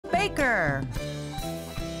Bakker.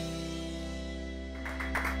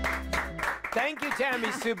 Thank you,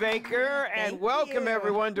 Tammy Sue Bakker, and welcome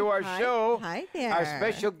everyone to our show. Hi there. Our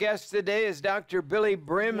special guest today is Dr. Billye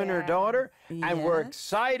Brim and her daughter, and we're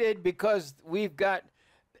excited because we've got,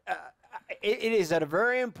 it is a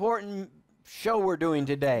very important show we're doing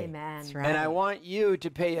today. Amen. That's right. And I want you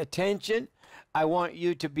to pay attention. I want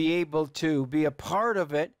you to be able to be a part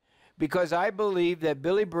of it, because I believe that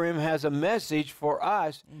Billye Brim has a message for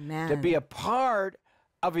us to be a part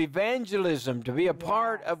of evangelism, to be a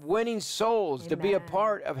part of winning souls, to be a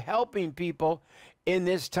part of helping people in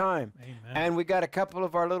this time. Amen. And we got a couple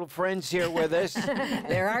of our little friends here with us.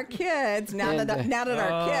 They're our kids. Now that our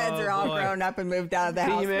kids are all grown up and moved out of the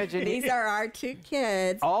house. Can you imagine? These are our two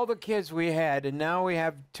kids. All the kids we had, and now we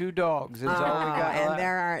have two dogs. That's all we got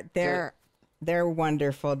left. And they're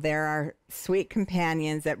wonderful. They're our sweet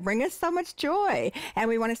companions that bring us so much joy. And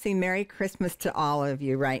we want to say Merry Christmas to all of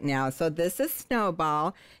you right now. So this is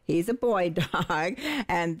Snowball. He's a boy dog.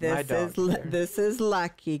 And this is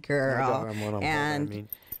Lucky Girl. And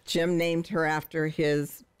Jim named her after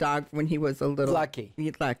his dog when he was a little... Lucky.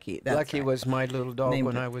 Lucky. That's Lucky was my little dog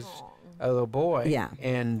when I was a little boy. Yeah.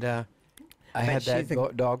 And I had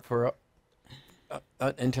that dog for...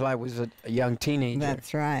 until I was a young teenager.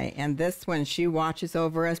 That's right. And this one, she watches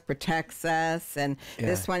over us, protects us. And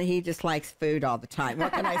this one, he just likes food all the time.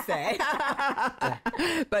 What can I say?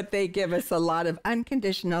 But they give us a lot of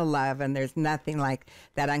unconditional love. And there's nothing like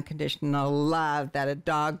that unconditional love that a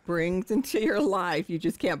dog brings into your life. You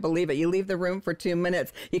just can't believe it. You leave the room for 2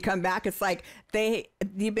 minutes. You come back, it's like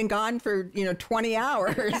you've been gone for 20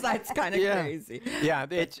 hours. That's kind of crazy. Yeah.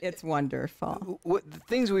 It's wonderful. The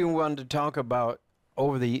things we wanted to talk about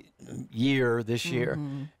over the this year,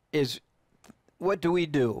 is what do we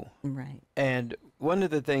do? Right. And one of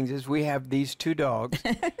the things is we have these two dogs,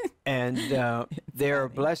 and they're a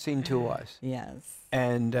blessing to us. Yes.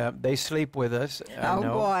 And they sleep with us. Oh,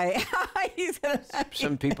 boy.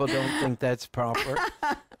 Some people don't think that's proper,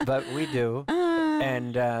 but we do.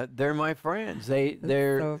 And they're my friends.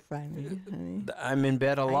 They're so funny, honey. I'm in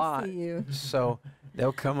bed a lot. I see you. So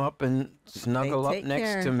they'll come up and snuggle up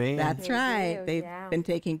next to me. That's right. They've been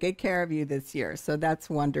taking good care of you this year, so that's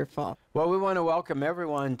wonderful. Well, we want to welcome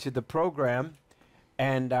everyone to the program.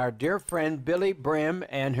 And our dear friend Billye Brim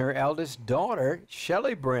and her eldest daughter,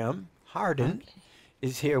 Shelli Brim Hardin,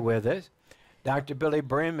 is here with us. Dr. Billye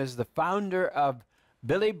Brim is the founder of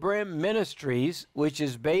Billye Brim Ministries, which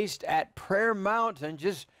is based at Prayer Mountain,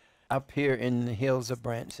 just up here in the hills of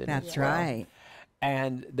Branson. That's right.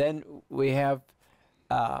 And then we have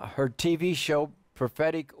her TV show,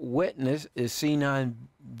 Prophetic Witness, is seen on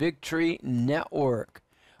Victory Network.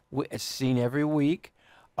 It's seen every week.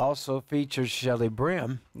 Also features Shelli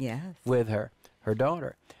Brim with her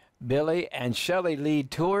daughter. Billye and Shelli lead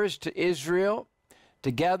tours to Israel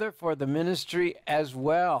together for the ministry as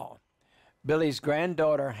well. Billye's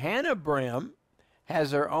granddaughter, Hannah Brim,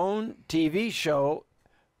 has her own TV show,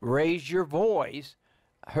 Raise Your Voice,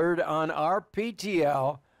 heard on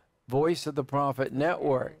RPTL, Voice of the Prophet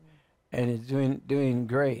Network, and it's doing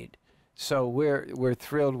great. So we're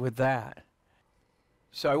thrilled with that.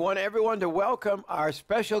 So I want everyone to welcome our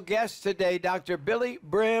special guest today, Dr. Billye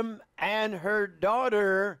Brim and her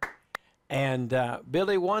daughter. And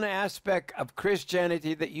Billye, one aspect of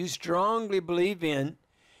Christianity that you strongly believe in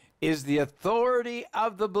is the authority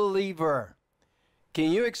of the believer.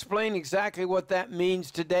 Can you explain exactly what that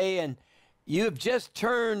means today? And you've just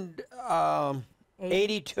turned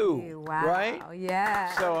 82, right?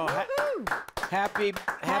 Yeah. So happy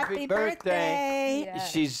birthday.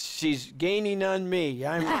 Yes. She's gaining on me.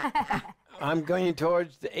 I'm going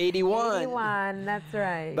towards the 81. 81, that's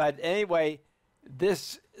right. But anyway,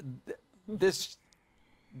 this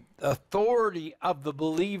authority of the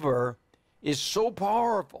believer is so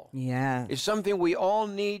powerful. Yeah. It's something we all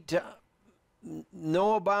need to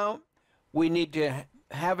know about. We need to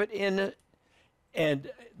have it in it. And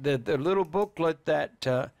the little booklet that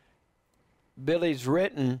Billye's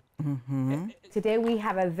written. Today we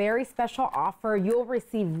have a very special offer. You'll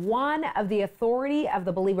receive one of the Authority of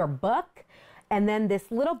the Believer book, and then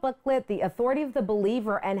this little booklet, The Authority of the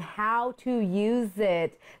Believer and How to Use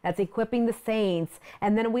It. That's equipping the saints.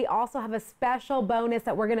 And then we also have a special bonus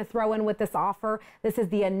that we're going to throw in with this offer. This is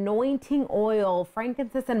the anointing oil,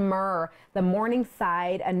 frankincense and myrrh, the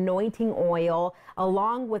Morningside anointing oil,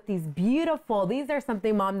 along with these beautiful, these are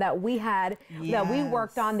something, Mom, that we had, that we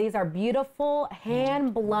worked on. These are beautiful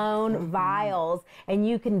hand-blown vials, and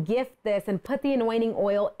you can gift this and put the anointing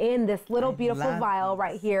oil in this little beautiful vial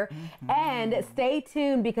right here. And stay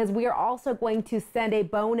tuned, because we are also going to send a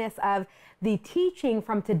bonus of the teaching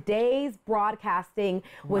from today's broadcasting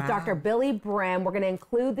with Dr. Billye Brim. We're going to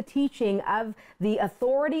include the teaching of the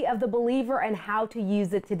authority of the believer and how to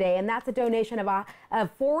use it today. And that's a donation of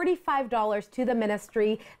 $45 to the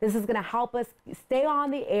ministry. This is going to help us stay on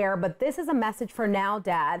the air, but this is a message for now,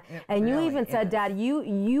 Dad. And you even said, Dad,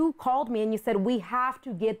 you called me and you said, we have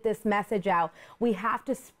to get this message out. We have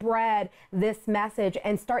to spread this message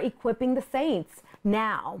and start equipping the saints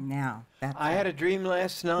now. I had a dream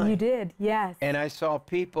last night. You did, yes. And I saw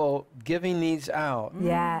people giving these out.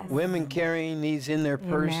 Yes. Women carrying these in their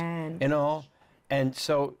purse and all. And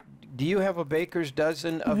so, do you have a baker's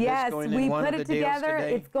dozen of this going in one of the deals today? Yes, we put it together.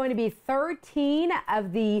 It's going to be 13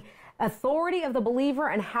 of the authority of the believer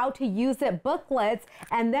and how to use it booklets,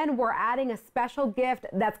 and then we're adding a special gift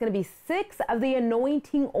that's going to be 6 of the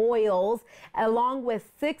anointing oils along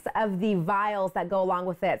with 6 of the vials that go along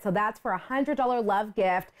with it. So that's for a $100 love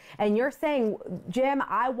gift. And you're saying, Jim,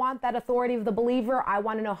 I want that authority of the believer. I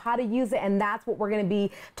want to know how to use it, and that's what we're going to be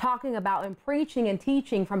talking about and preaching and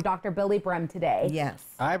teaching from Dr. Billye Brim today. Yes.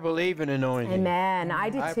 I believe in anointing. Amen. I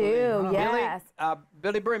do too. Yes.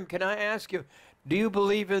 Billye Brim, can I ask you, do you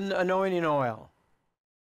believe in anointing oil?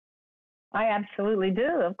 I absolutely do.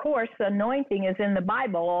 Of course, anointing is in the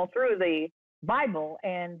Bible, all through the Bible,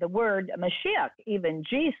 and the word Mashiach, even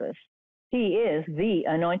Jesus, he is the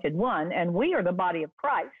anointed one, and we are the body of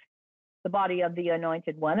Christ, the body of the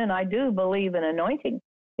anointed one, and I do believe in anointing.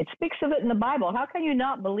 It speaks of it in the Bible. How can you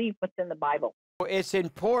not believe what's in the Bible? It's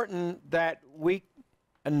important that we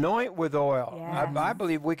anoint with oil. Yes. I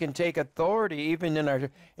believe we can take authority even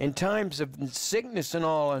in times of sickness and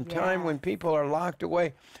all, in time when people are locked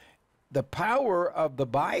away. The power of the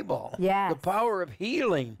Bible, the power of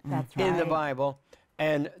healing in the Bible,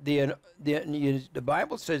 and the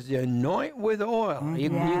Bible says the anoint with oil.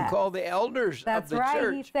 You can call the elders of the church. That's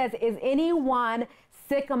right. He says, is anyone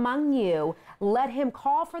sick among you? Let him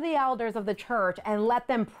call for the elders of the church and let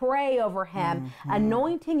them pray over him,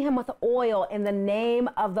 anointing him with oil in the name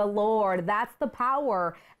of the Lord. That's the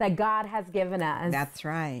power that God has given us. That's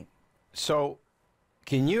right. So,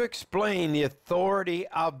 can you explain the authority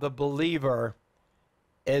of the believer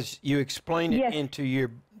as you explain it into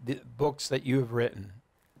the books that you have written?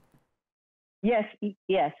 Yes,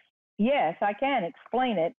 I can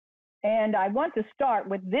explain it. And I want to start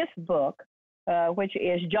with this book, which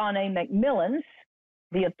is John A. McMillan's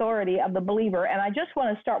The Authority of the Believer. And I just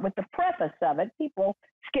want to start with the preface of it. People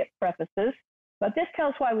skip prefaces, but this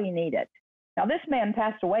tells why we need it. Now, this man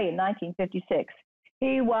passed away in 1956.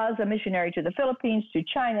 He was a missionary to the Philippines, to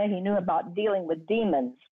China. He knew about dealing with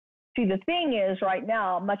demons. See, the thing is, right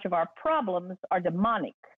now, much of our problems are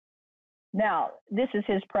demonic. Now, this is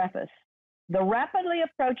his preface. The rapidly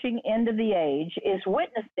approaching end of the age is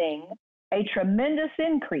witnessing a tremendous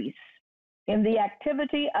increase in the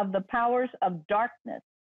activity of the powers of darkness,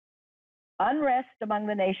 unrest among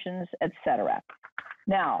the nations, etc.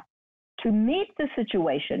 Now, to meet the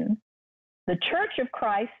situation, the Church of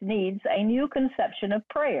Christ needs a new conception of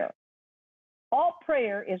prayer. All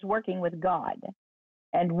prayer is working with God,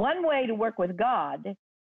 and one way to work with God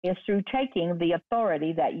is through taking the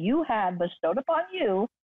authority that you have bestowed upon you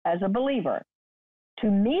as a believer. To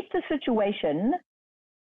meet the situation,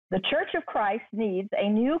 the Church of Christ needs a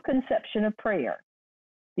new conception of prayer.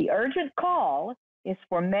 The urgent call is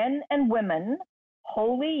for men and women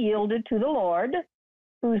wholly yielded to the Lord,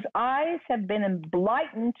 whose eyes have been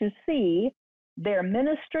enlightened to see their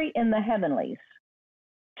ministry in the heavenlies,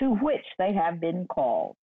 to which they have been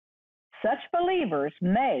called. Such believers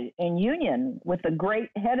may, in union with the great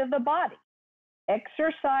head of the body,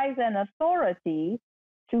 exercise an authority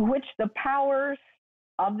to which the powers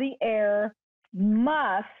of the air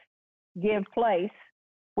must give place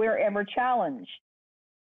wherever challenged.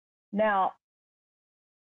 Now,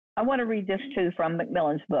 I want to read this too from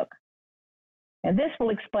McMillan's book. And this will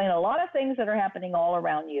explain a lot of things that are happening all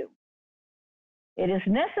around you. It is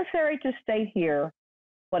necessary to state here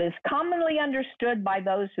what is commonly understood by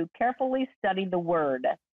those who carefully study the word,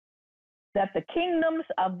 that the kingdoms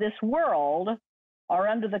of this world are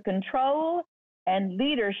under the control and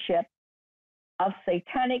leadership of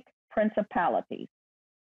satanic principalities.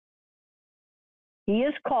 He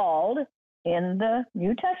is called in the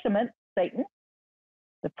New Testament Satan,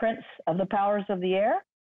 the prince of the powers of the air,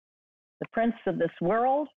 the prince of this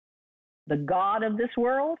world, the god of this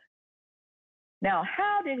world. Now,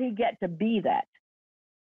 how did he get to be that?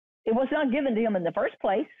 It was not given to him in the first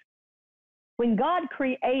place. When God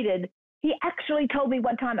created, he actually told me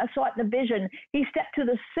one time, I saw it in a vision, he stepped to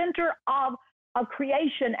the center of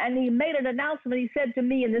creation and he made an announcement. He said to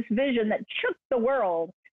me in this vision that shook the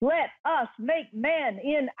world, let us make man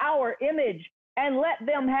in our image. and let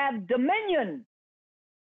them have dominion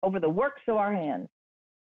over the works of our hands.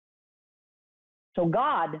 So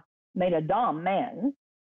God made Adam, man,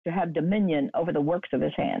 to have dominion over the works of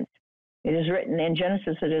his hands. It is written in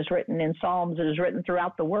Genesis, it is written in Psalms, it is written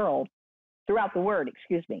throughout the word.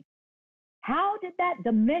 How did that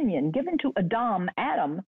dominion given to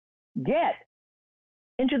Adam, get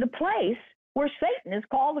into the place where Satan is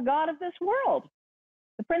called the God of this world,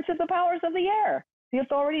 the prince of the powers of the air, the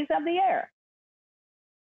authorities of the air?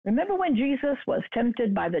 Remember when Jesus was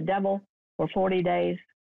tempted by the devil for 40 days?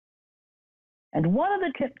 And one of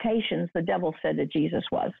the temptations the devil said to Jesus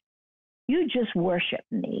was, "You just worship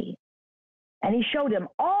me." And he showed him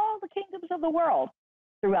all the kingdoms of the world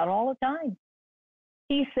throughout all the time.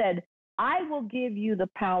 He said, "I will give you the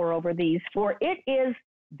power over these, for it is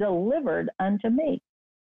delivered unto me."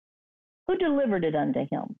 Who delivered it unto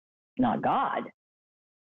him? Not God.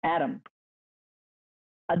 Adam.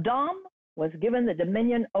 Adam was given the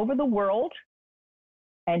dominion over the world,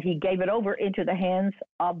 and he gave it over into the hands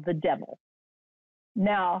of the devil.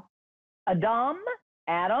 Now,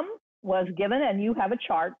 Adam was given, and you have a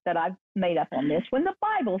chart that I've made up on this. When the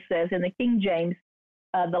Bible says in the King James,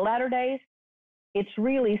 the latter days, it's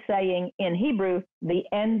really saying in Hebrew, the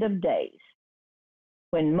end of days.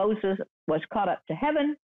 When Moses was caught up to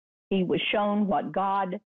heaven, he was shown what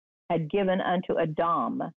God had given unto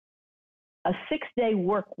Adam, a 6-day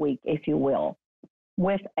work week, if you will,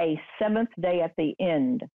 with a 7th day at the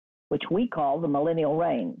end, which we call the millennial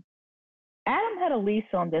reign. Adam had a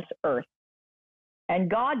lease on this earth, and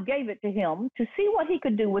God gave it to him to see what he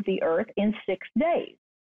could do with the earth in 6 days.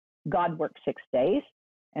 God worked 6 days,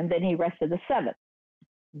 and then he rested the 7th.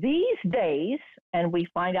 These days, and we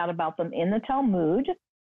find out about them in the Talmud,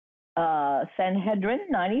 Sanhedrin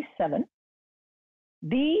 97,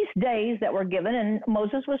 these days that were given, and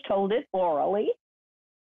Moses was told it orally,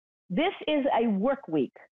 this is a work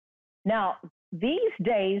week. Now, these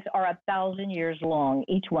days are 1,000 years long,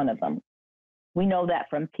 each one of them. We know that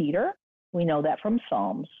from Peter. We know that from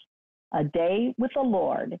Psalms. A day with the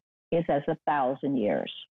Lord is as 1,000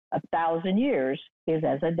 years. 1,000 years is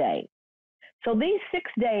as a day. So these 6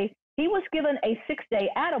 days, he was given a 6-day,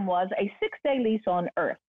 Adam was, a 6-day lease on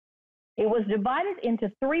earth. It was divided into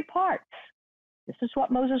 3 parts. This is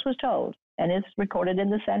what Moses was told, and it's recorded in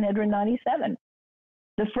the Sanhedrin 97.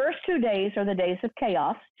 The first 2 days are the days of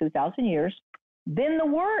chaos, 2,000 years. Then the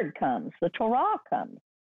word comes, the Torah comes.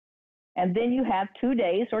 And then you have 2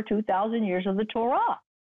 days or 2,000 years of the Torah.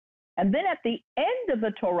 And then at the end of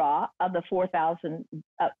the Torah of the 4,000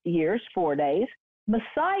 years, 4 days,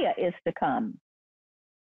 Messiah is to come.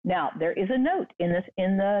 Now, there is a note in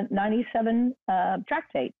the 97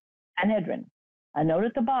 tractate, Sanhedrin, a note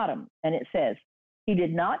at the bottom, and it says, "He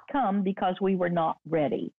did not come because we were not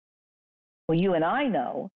ready." Well, you and I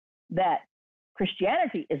know that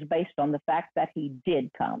Christianity is based on the fact that he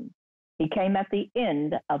did come. He came at the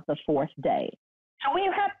end of the 4th day. So when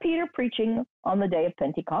you have Peter preaching on the day of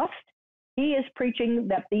Pentecost, he is preaching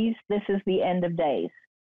that this is the end of days.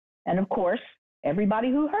 And of course,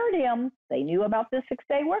 everybody who heard him, they knew about this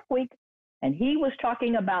 6-day work week. And he was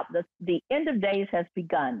talking about the end of days has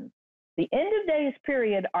begun. The end of days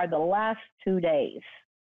period are the last 2 days.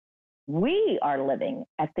 We are living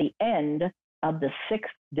at the end of the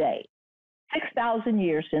 6th day. 6,000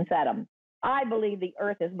 years since Adam. I believe the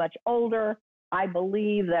earth is much older. I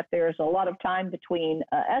believe that there's a lot of time between,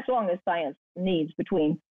 as long as science needs,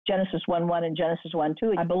 between Genesis 1:1 and Genesis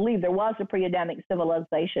 1:2. I believe there was a pre-Adamic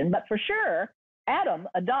civilization, but for sure, Adam,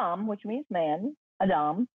 which means man,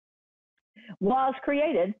 Adam, was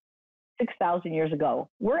created 6,000 years ago.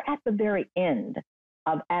 We're at the very end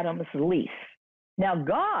of Adam's lease. Now,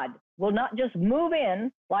 God will not just move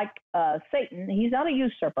in like Satan. He's not a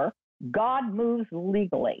usurper. God moves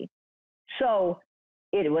legally. So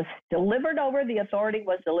it was delivered over, the authority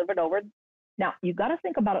was delivered over. Now, you've got to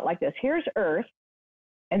think about it like this. Here's earth,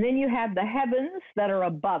 and then you have the heavens that are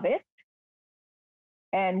above it.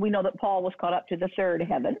 And we know that Paul was caught up to the 3rd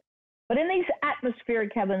heaven. But in these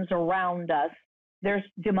atmospheric heavens around us, there's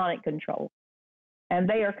demonic control. And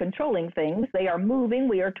they are controlling things. They are moving.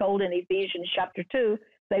 We are told in Ephesians chapter 2,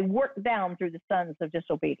 they work down through the sons of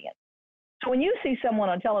disobedience. So when you see someone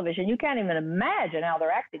on television, you can't even imagine how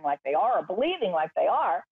they're acting like they are or believing like they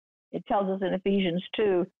are. It tells us in Ephesians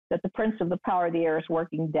 2 that the prince of the power of the air is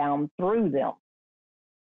working down through them.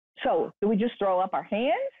 So do we just throw up our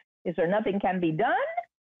hands? Is there nothing can be done?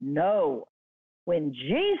 No. When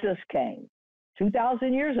Jesus came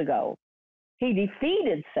 2,000 years ago, he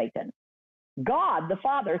defeated Satan. God, the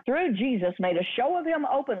Father, through Jesus, made a show of him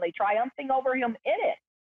openly, triumphing over him in it.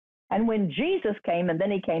 And when Jesus came, and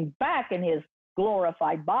then he came back in his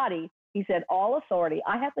glorified body, He said, all authority,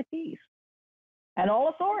 I have the keys. And all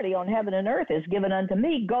authority on heaven and earth is given unto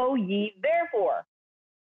me. Go ye therefore.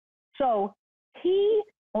 So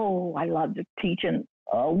I love to teach in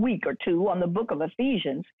a week or two on the book of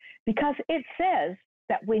Ephesians, because it says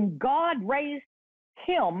that when God raised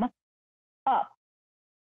him up,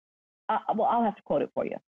 I'll have to quote it for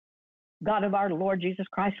you. God of our Lord Jesus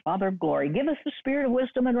Christ, Father of glory, give us the spirit of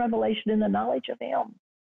wisdom and revelation in the knowledge of him.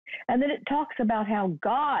 And then it talks about how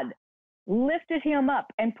God lifted him up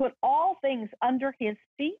and put all things under his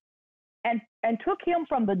feet and took him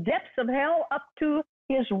from the depths of hell up to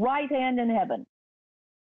his right hand in heaven.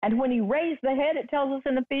 And when he raised the head, it tells us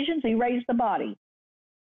in Ephesians, he raised the body.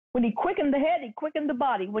 When he quickened the head, he quickened the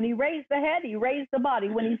body. When he raised the head, he raised the body.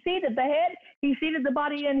 When he seated the head, he seated the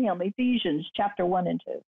body in him. Ephesians chapter 1 and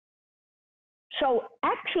 2. So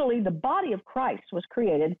actually, the body of Christ was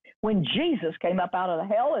created when Jesus came up out of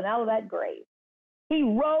the hell and out of that grave. He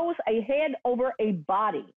rose a head over a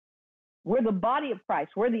body. We're the body of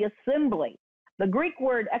Christ. We're the assembly. The Greek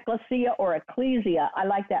word ecclesia or ecclesia, I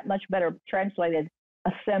like that much better translated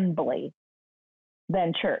assembly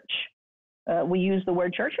than church. We use the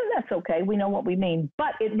word church, and that's okay. We know what we mean.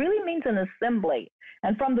 But it really means an assembly.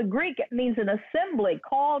 And from the Greek, it means an assembly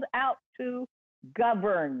called out to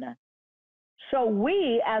govern. So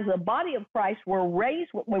we, as a body of Christ, were raised,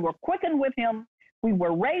 we were quickened with him, we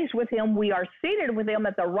were raised with him, we are seated with him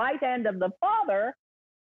at the right hand of the Father.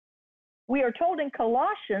 We are told in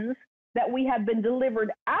Colossians that we have been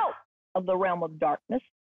delivered out of the realm of darkness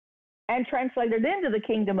and translated into the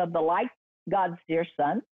kingdom of the light, God's dear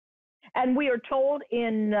Son. And we are told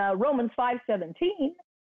in Romans 5:17,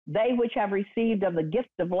 they which have received of the gift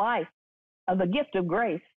of life, of the gift of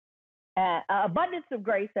grace, abundance of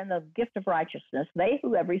grace and the gift of righteousness, they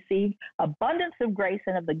who have received abundance of grace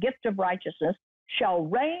and of the gift of righteousness shall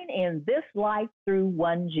reign in this life through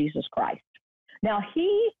one Jesus Christ. Now,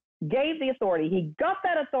 he gave the authority. He got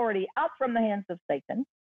that authority out from the hands of Satan.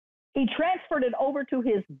 He transferred it over to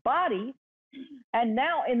his body. And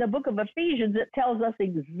now in the book of Ephesians, it tells us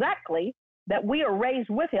exactly that we are raised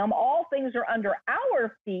with him. All things are under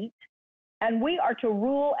our feet, and we are to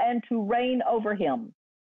rule and to reign over him.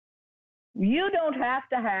 You don't have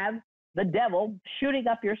to have the devil shooting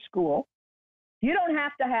up your school. You don't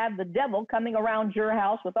have to have the devil coming around your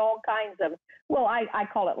house with all kinds of, well, I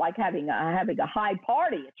call it like having a high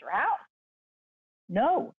party at your house.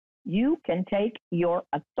 No, you can take your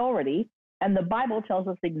authority, and the Bible tells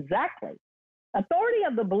us exactly. Authority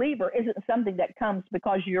of the believer isn't something that comes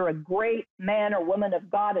because you're a great man or woman of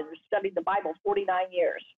God and studied the Bible 49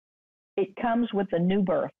 years. It comes with the new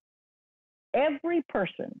birth. Every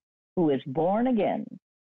person who is born again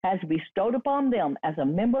has bestowed upon them as a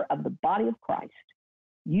member of the body of Christ.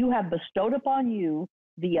 You have bestowed upon you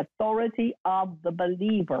the authority of the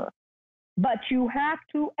believer, but you have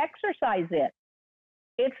to exercise it.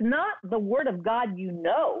 It's not the word of God you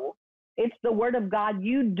know, it's the word of God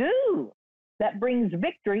you do that brings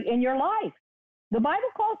victory in your life. The Bible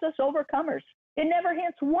calls us overcomers. It never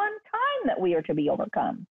hints one time that we are to be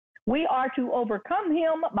overcome. We are to overcome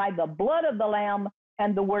him by the blood of the Lamb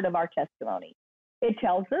and the word of our testimony. It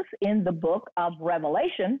tells us in the book of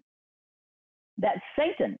Revelation that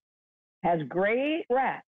Satan has great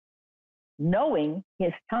wrath, knowing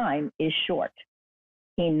his time is short.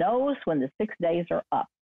 He knows when the 6 days are up.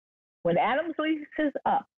 When Adam's lease is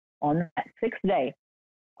up on that 6th day,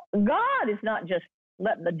 God is not just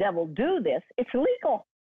letting the devil do this. It's legal.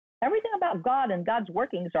 Everything about God and God's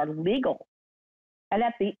workings are legal. And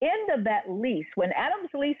at the end of that lease, when Adam's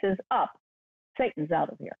lease is up, Satan's out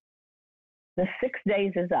of here. The 6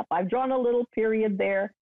 days is up. I've drawn a little period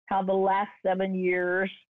there, how the last 7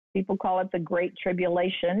 years, people call it the Great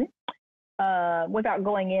Tribulation, without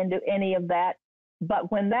going into any of that.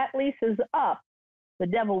 But when that lease is up, the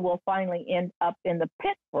devil will finally end up in the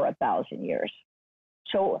pit for 1,000 years.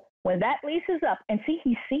 So when that lease is up, and see,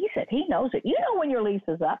 he sees it. He knows it. You know when your lease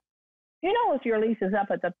is up. You know if your lease is up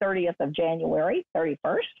at the 30th of January,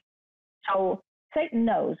 31st. So Satan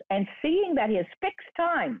knows. And seeing that his fixed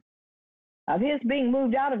time of his being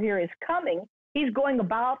moved out of here is coming, he's going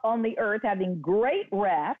about on the earth having great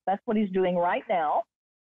wrath. That's what he's doing right now.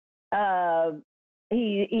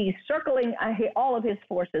 He's circling all of his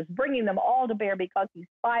forces, bringing them all to bear because he's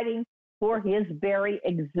fighting for his very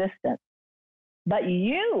existence. But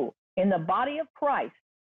you, in the body of Christ,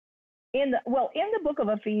 in the book of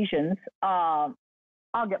Ephesians, I'll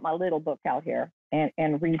get my little book out here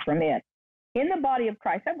and read from it. In the body of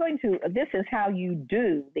Christ, this is how you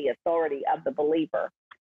do the authority of the believer.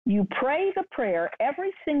 You pray the prayer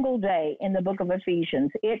every single day in the book of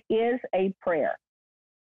Ephesians. It is a prayer.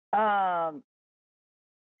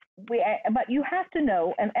 but you have to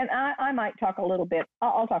know, and I might talk a little bit,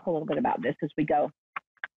 I'll talk a little bit about this as we go.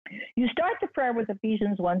 You start the prayer with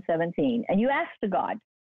Ephesians 1:17, and you ask to God,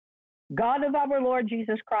 God of our Lord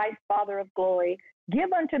Jesus Christ, Father of glory,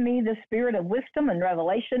 give unto me the spirit of wisdom and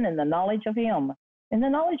revelation in the knowledge of him, in the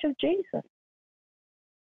knowledge of Jesus.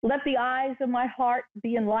 Let the eyes of my heart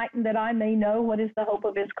be enlightened that I may know what is the hope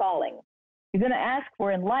of his calling. You're going to ask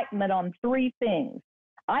for enlightenment on three things.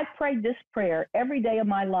 I've prayed this prayer every day of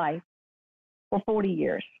my life for 40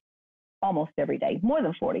 years, almost every day, more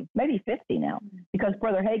than 40, maybe 50 now, because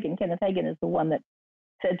Brother Hagin, Kenneth Hagin, is the one that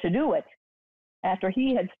said to do it after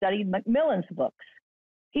he had studied Macmillan's books.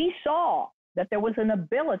 He saw that there was an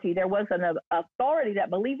ability, there was an authority that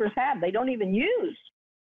believers have they don't even use.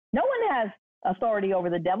 No one has authority over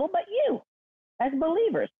the devil but you as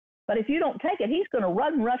believers. But if you don't take it, he's going to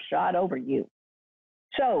run roughshod over you.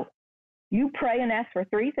 So you pray and ask for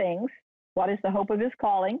three things. What is the hope of his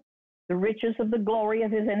calling? The riches of the glory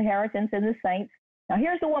of his inheritance in the saints. Now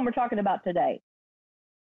here's the one we're talking about today.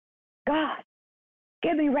 God,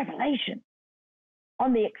 give me revelation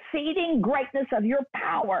on the exceeding greatness of your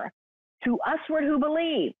power to usward who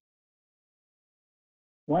believe.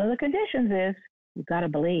 One of the conditions is you've got to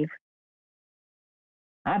believe.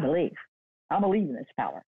 I believe. I believe in this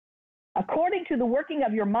power. According to the working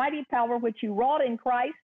of your mighty power, which you wrought in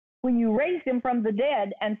Christ, when you raised him from the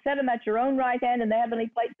dead and set him at your own right hand in the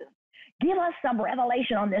heavenly places. Give us some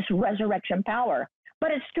revelation on this resurrection power.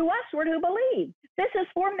 But it's to usward who believe. This is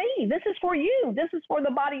for me. This is for you. This is for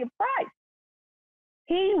the body of Christ.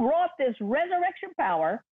 He wrought this resurrection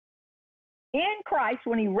power in Christ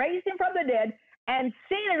when he raised him from the dead and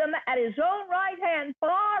seated him at his own right hand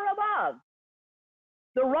far above.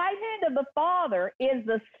 The right hand of the Father is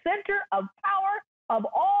the center of power of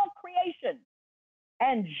all creation.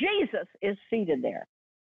 And Jesus is seated there.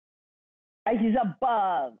 He's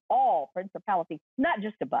above all principality, not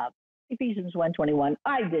just above. Ephesians 1:21.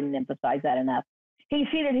 I didn't emphasize that enough. He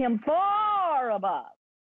seated him far above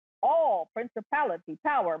all principality,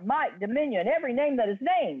 power, might, dominion, every name that is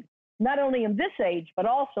named, not only in this age, but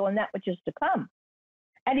also in that which is to come.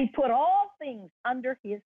 And he put all things under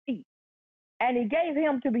his feet. And he gave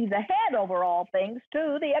him to be the head over all things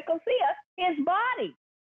to the ecclesia, his body.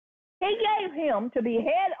 He gave him to be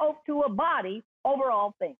head to a body over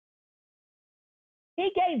all things.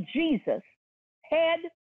 He gave Jesus head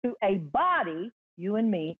to a body, you and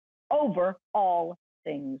me, over all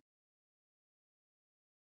things.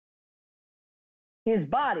 His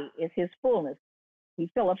body is his fullness. He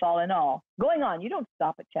filleth all in all. Going on, you don't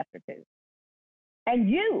stop at chapter 2. And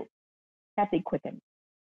you hath he quickened,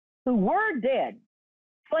 who were dead,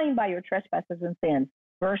 slain by your trespasses and sins.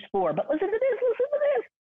 Verse 4. But listen to this.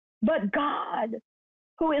 But God,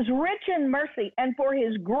 who is rich in mercy, and for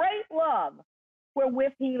his great love,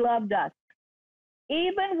 wherewith he loved us,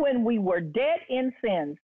 even when we were dead in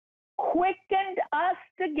sins, quickened us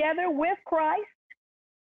together with Christ.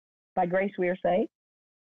 By grace we are saved.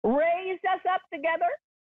 Raised us up together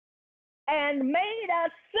and made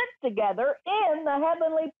us sit together in the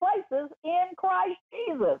heavenly places in Christ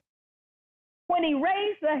Jesus. When he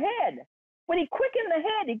raised the head, when he quickened the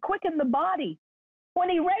head, he quickened the body. When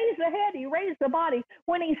he raised the head, he raised the body.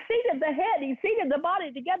 When he seated the head, he seated the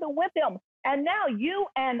body together with him. And now you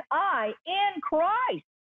and I in Christ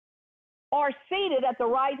are seated at the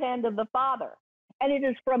right hand of the Father. And it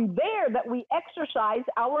is from there that we exercise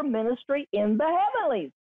our ministry in the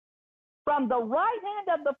heavenlies. From the right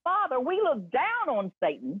hand of the Father, we look down on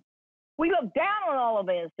Satan. We look down on all of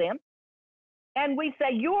his sin. And we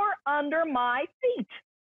say, you're under my feet.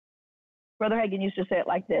 Brother Hagin used to say it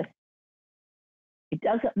like this. It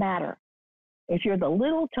doesn't matter if you're the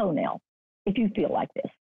little toenail, if you feel like this.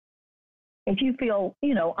 If you feel,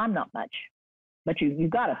 I'm not much. But you've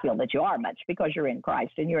got to feel that you are much because you're in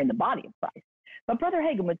Christ and you're in the body of Christ. But Brother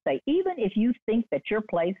Hagin would say, even if you think that your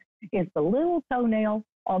place is the little toenail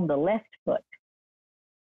on the left foot,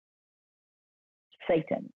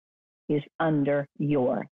 Satan is under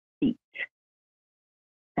your feet.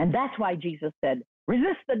 And that's why Jesus said,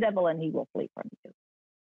 resist the devil and he will flee from you.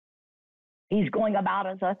 He's going about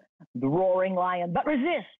as a roaring lion, but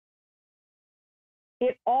resist.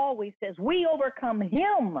 It always says, we overcome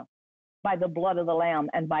him by the blood of the Lamb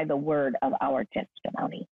and by the word of our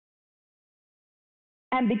testimony.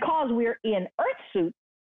 And because we're in earth suits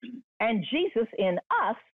and Jesus in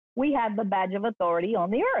us, we have the badge of authority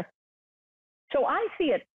on the earth. So I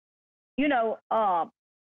see it,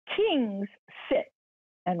 kings sit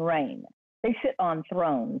and reign. They sit on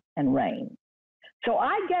thrones and reign. So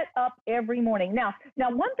I get up every morning. Now,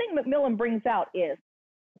 one thing Macmillan brings out is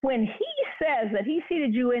when he says that he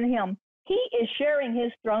seated you in him He is sharing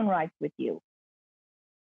his throne rights with you.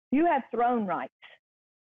 You have throne rights.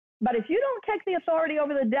 But if you don't take the authority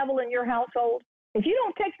over the devil in your household, if you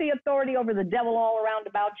don't take the authority over the devil all around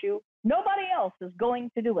about you, nobody else is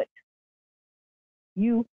going to do it.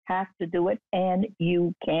 You have to do it, and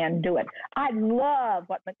you can do it. I love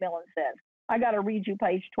what Macmillan says. I got to read you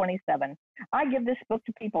page 27. I give this book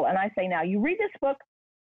to people, and I say, now, you read this book,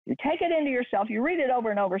 you take it into yourself, you read it over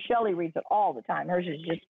and over. Shelli reads it all the time. Hers is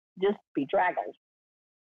just bedraggled.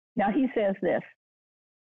 Now, he says this.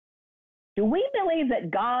 Do we believe that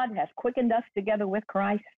God has quickened us together with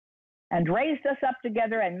Christ and raised us up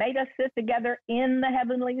together and made us sit together in the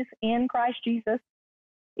heavenlies in Christ Jesus?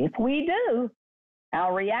 If we do,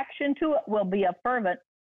 our reaction to it will be a fervent,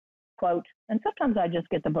 quote, and sometimes I just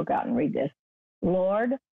get the book out and read this.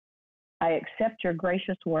 Lord, I accept your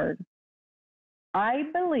gracious word. I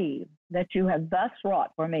believe that you have thus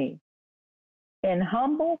wrought for me. In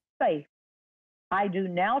humble faith, I do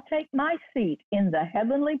now take my seat in the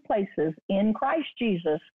heavenly places in Christ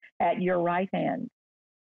Jesus at your right hand.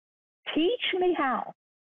 Teach me how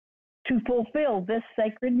to fulfill this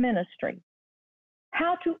sacred ministry,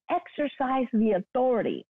 how to exercise the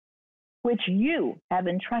authority which you have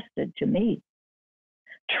entrusted to me.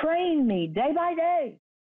 Train me day by day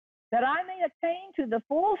that I may attain to the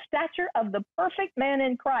full stature of the perfect man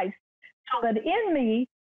in Christ, so that in me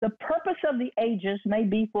the purpose of the ages may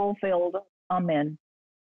be fulfilled. Amen.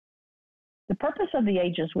 The purpose of the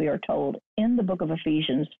ages, we are told in the book of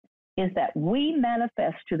Ephesians, is that we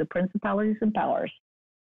manifest to the principalities and powers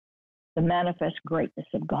the manifest greatness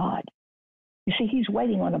of God. You see, he's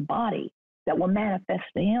waiting on a body that will manifest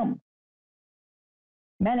to him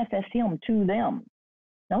to them.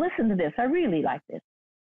 Now listen to this. I really like this.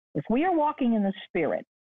 If we are walking in the Spirit,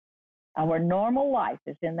 our normal life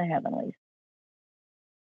is in the heavenlies.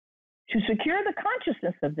 To secure the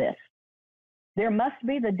consciousness of this, there must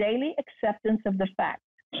be the daily acceptance of the fact.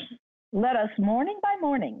 Let us, morning by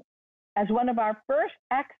morning, as one of our first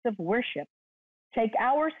acts of worship, take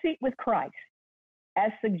our seat with Christ,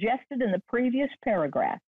 as suggested in the previous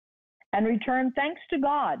paragraph, and return thanks to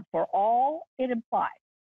God for all it implies.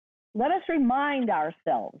 Let us remind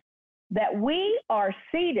ourselves that we are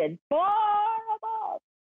seated far above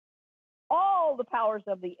all the powers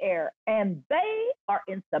of the air, and they are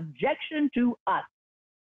in subjection to us.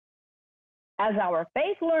 As our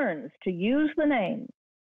faith learns to use the name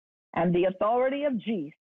and the authority of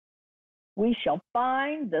Jesus, we shall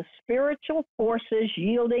find the spiritual forces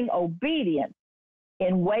yielding obedience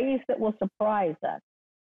in ways that will surprise us.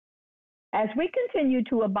 As we continue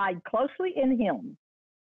to abide closely in him,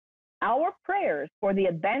 our prayers for the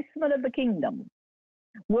advancement of the kingdom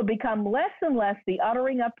will become less and less the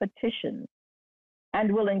uttering of petitions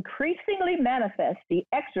and will increasingly manifest the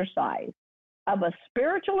exercise of a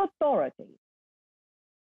spiritual authority,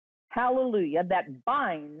 hallelujah, that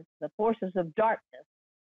binds the forces of darkness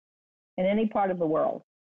in any part of the world.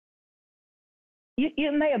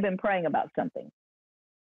 You may have been praying about something,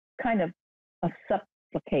 kind of a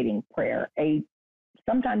supplicating prayer,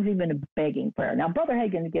 sometimes even a begging prayer. Now, Brother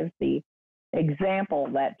Hagin gives the example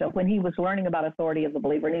that when he was learning about authority of the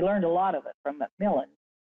believer, and he learned a lot of it from Macmillan,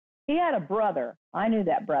 he had a brother, I knew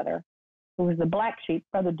that brother, who was the black sheep,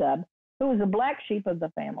 Brother Dub, who was the black sheep of the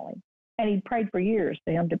family, and he prayed for years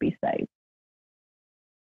for him to be saved.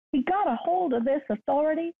 He got a hold of this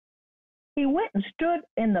authority. He went and stood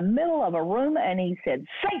in the middle of a room, and he said,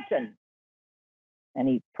 Satan! And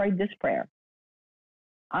he prayed this prayer.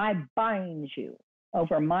 I bind you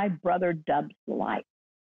over my brother Dub's life.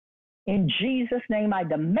 In Jesus' name, I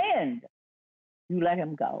demand you let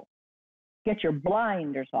him go. Get your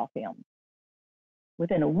blinders off him.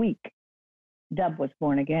 Within a week, Dub was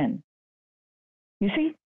born again. You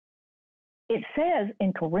see, it says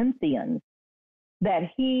in Corinthians that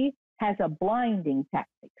he has a blinding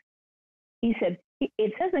tactic. He said,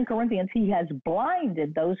 it says in Corinthians, he has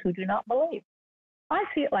blinded those who do not believe. I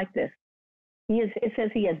see it like this. It says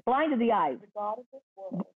he has blinded the eyes. The God of this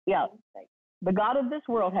world. Yeah. The God of this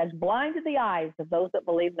world has blinded the eyes of those that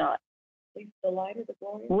believe not. Lest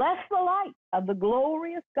the light of the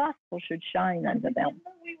glorious gospel should shine unto them.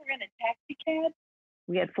 We were in a taxi cab.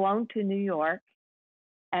 We had flown to New York,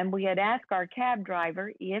 and we had asked our cab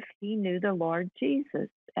driver if he knew the Lord Jesus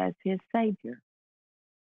as his Savior.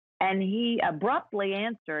 And he abruptly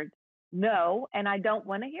answered, no, and I don't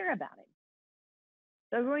want to hear about him.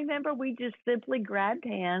 So remember, we just simply grabbed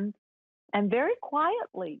hands and very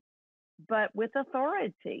quietly, but with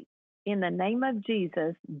authority, in the name of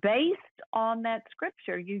Jesus, based on that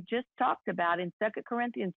scripture you just talked about in 2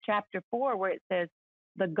 Corinthians chapter 4, where it says,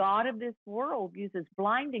 the God of this world uses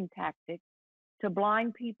blinding tactics to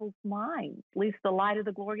blind people's minds, lest the light of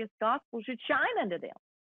the glorious gospel should shine unto them.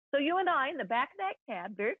 So you and I, in the back of that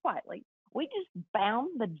cab, very quietly, we just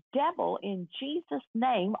bound the devil in Jesus'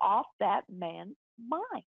 name off that man's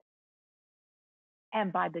mind.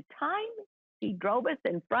 And by the time he drove us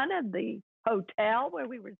in front of the hotel where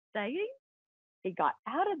we were staying, he got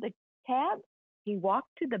out of the cab, he walked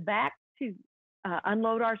to the back to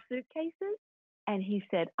unload our suitcases, and he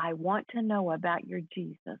said, I want to know about your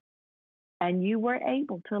Jesus. And you were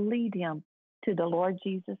able to lead him to the Lord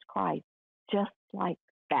Jesus Christ, just like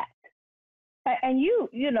that. And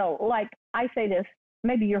you know, like I say this,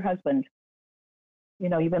 maybe your husband, you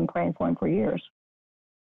know, you've been praying for him for years.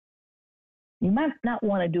 You might not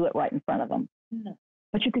want to do it right in front of him. No.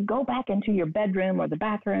 But you could go back into your bedroom or the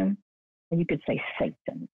bathroom, and you could say,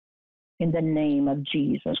 Satan, in the name of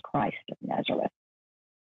Jesus Christ of Nazareth,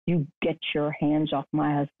 you get your hands off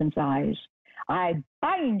my husband's eyes. I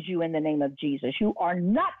bind you in the name of Jesus. You are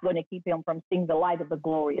not going to keep him from seeing the light of the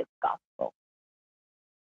glorious gospel.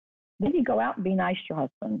 Then you go out and be nice to your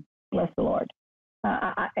husband. Bless the Lord.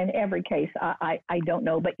 In every case, I don't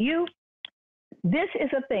know. But this is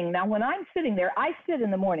a thing. Now, when I'm sitting there, I sit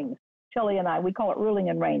in the mornings. Shelli and I, we call it ruling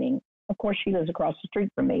and reigning. Of course, she lives across the street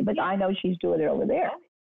from me, but I know she's doing it over there.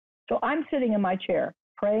 So I'm sitting in my chair,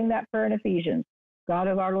 praying that prayer in Ephesians. God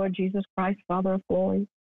of our Lord Jesus Christ, Father of glory,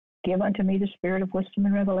 give unto me the spirit of wisdom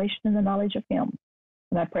and revelation and the knowledge of him.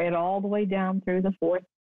 And I pray it all the way down through the 4th,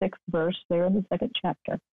 6th verse there in the 2nd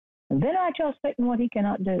chapter. And then I tell Satan what he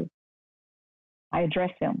cannot do. I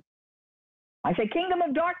address him. I say, kingdom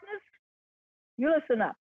of darkness, you listen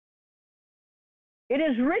up. It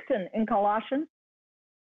is written in Colossians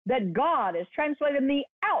that God has translated me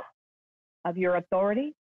out of your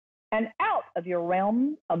authority and out of your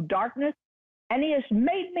realm of darkness, and he has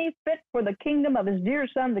made me fit for the kingdom of his dear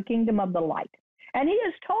son, the kingdom of the light. And he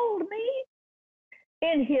has told me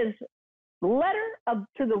in his letter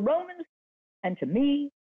to the Romans and to me,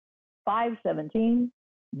 5:17,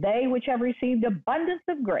 they which have received abundance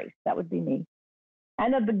of grace, that would be me,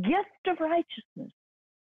 and of the gift of righteousness,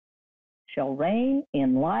 shall reign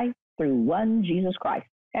in life through one Jesus Christ.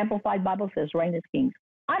 Amplified Bible says, reign as kings.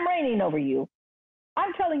 I'm reigning over you.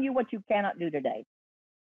 I'm telling you what you cannot do today.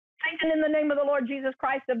 Satan, in the name of the Lord Jesus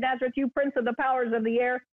Christ of Nazareth, you prince of the powers of the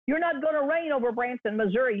air, you're not going to reign over Branson,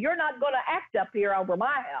 Missouri. You're not going to act up here over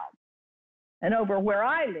my house and over where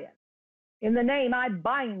I live. In the name, I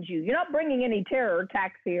bind you. You're not bringing any terror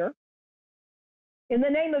attacks here. In the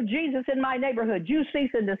name of Jesus, in my neighborhood, you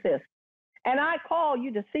cease and desist. And I call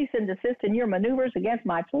you to cease and desist in your maneuvers against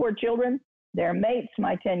my 4 children, their mates,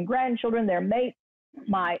 my 10 grandchildren, their mates,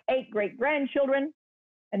 my 8 great-grandchildren,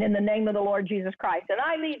 and in the name of the Lord Jesus Christ. And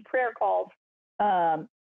I lead prayer calls,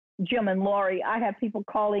 Jim and Lori. I have people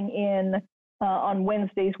calling in on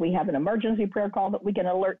Wednesdays. We have an emergency prayer call that we can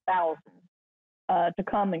alert thousands to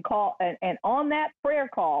come and call. And on that prayer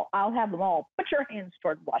call, I'll have them all put your hands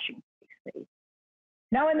toward Washington, D.C.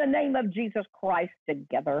 Now, in the name of Jesus Christ,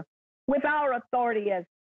 together, with our authority as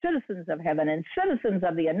citizens of heaven and citizens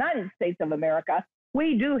of the United States of America,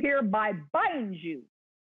 we do hereby bind you.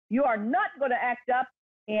 You are not going to act up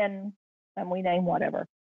in, and we name whatever.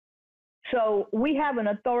 So we have an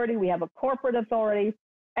authority. We have a corporate authority.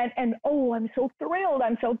 And oh, I'm so thrilled.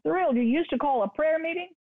 I'm so thrilled. You used to call a prayer meeting.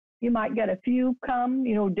 You might get a few come,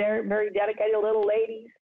 very dedicated little ladies.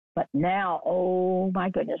 But now, oh, my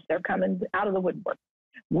goodness, they're coming out of the woodwork.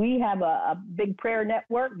 We have a big prayer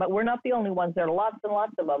network, but we're not the only ones. There are lots and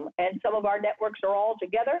lots of them. And some of our networks are all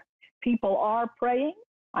together. People are praying.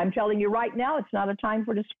 I'm telling you right now, it's not a time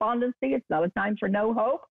for despondency. It's not a time for no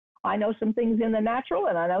hope. I know some things in the natural,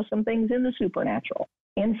 and I know some things in the supernatural.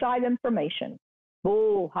 Inside information.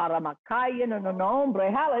 Oh, hallelujah,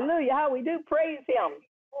 how we do praise him.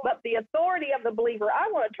 But the authority of the believer, I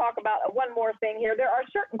want to talk about one more thing here. There are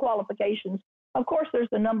certain qualifications. Of course, there's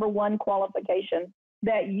the number one qualification,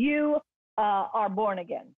 that you are born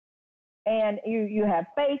again. And you have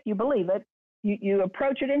faith, you believe it, you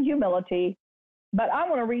approach it in humility. But I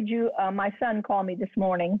want to read you, my son called me this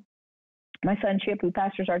morning, my son Chip, who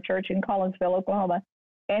pastors our church in Collinsville, Oklahoma,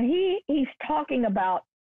 and he's talking about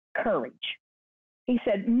courage. He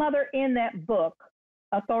said, Mother, in that book,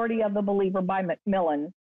 Authority of the Believer by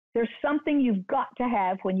Macmillan, there's something you've got to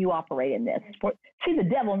have when you operate in this. See, the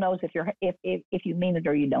devil knows if you mean it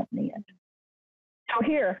or you don't mean it. So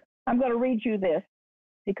here, I'm going to read you this,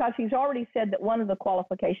 because he's already said that one of the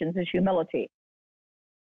qualifications is humility.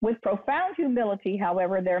 With profound humility,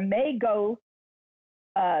 however, there may go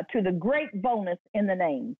to the great boldness in the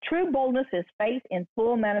name. True boldness is faith in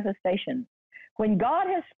full manifestation. When God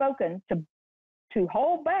has spoken, to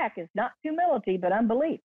hold back is not humility, but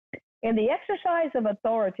unbelief. In the exercise of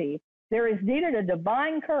authority, there is needed a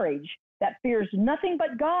divine courage that fears nothing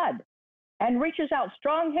but God and reaches out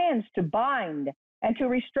strong hands to bind and to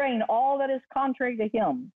restrain all that is contrary to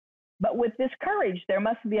him. But with this courage, there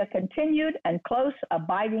must be a continued and close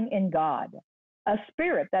abiding in God, a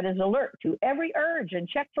spirit that is alert to every urge and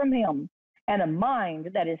check from him, and a mind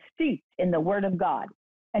that is steeped in the Word of God.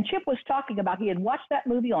 And Chip was talking about, he had watched that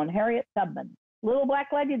movie on Harriet Tubman, little black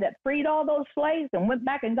lady that freed all those slaves and went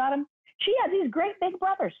back and got them. She had these great big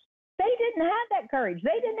brothers. They didn't have that courage.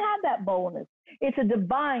 They didn't have that boldness. It's a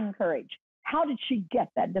divine courage. How did she get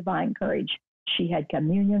that divine courage? She had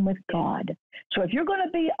communion with God. So if you're going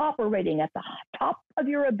to be operating at the top of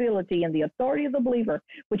your ability and the authority of the believer,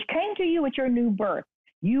 which came to you at your new birth,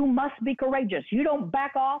 you must be courageous. You don't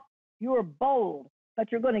back off. You are bold,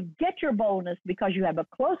 but you're going to get your boldness because you have a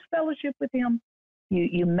close fellowship with him.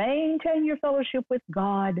 You maintain your fellowship with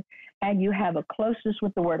God, and you have a closeness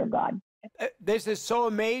with the Word of God. This is so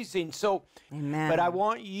amazing. So, Amen. but I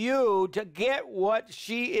want you to get what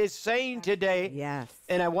she is saying today. Yes.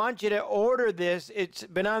 And I want you to order this. It's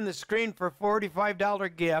been on the screen for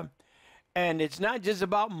 $45 gift. And it's not just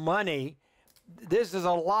about money. This is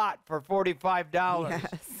a lot for $45.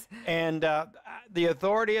 Yes. And the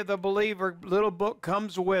Authority of the Believer little book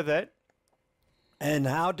comes with it. And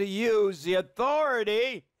how to use the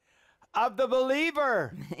authority of the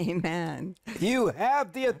believer. Amen. You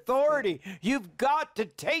have the authority. You've got to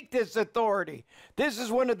take this authority. This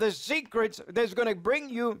is one of the secrets that's going to bring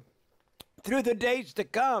you through the days to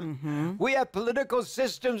come. Mm-hmm. We have political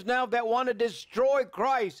systems now that want to destroy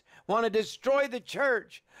Christ, want to destroy the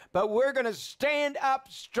church, but we're going to stand up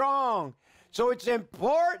strong. So it's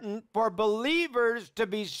important for believers to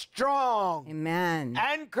be strong Amen.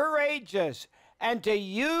 and courageous and to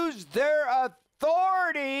use their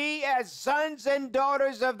authority as sons and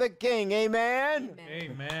daughters of the King. Amen?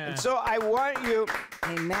 Amen. And so I want you,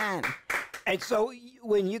 Amen. and so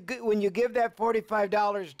when you give that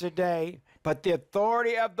 $45 today, but the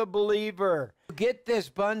authority of the believer, get this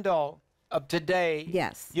bundle of today.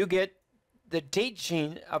 Yes. You get the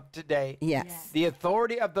teaching of today. Yes. The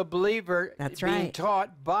authority of the believer That's being right.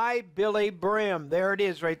 taught by Billye Brim. There it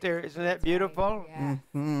is right there. Isn't that beautiful? Yeah.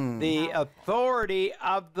 Mm. The authority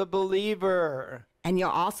of the believer. And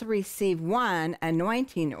you'll also receive one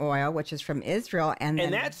anointing oil, which is from Israel. And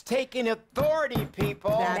that's taking authority,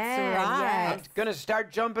 people. That's Amen, right. I'm going to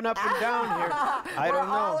start jumping up and down here. I We're don't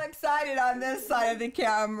know. all excited on this side of the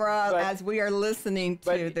camera But- as we are listening to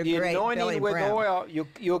But the the great anointing Billye with Brim. oil,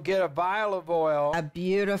 you'll get a vial of oil. A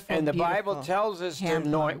beautiful, And the beautiful Bible tells us to hand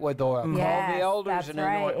anoint with oil. Call Yes, the elders that's and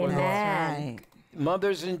right. anoint with oil. That's Amen. right.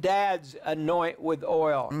 Mothers and dads anoint with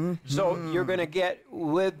oil. So you're going to get,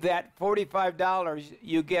 with that $45,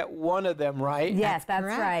 you get one of them, right? Yes, that's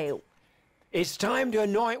correct. right. It's time to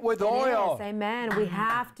anoint with oil. Yes, amen. We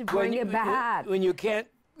have to bring it back. When you can't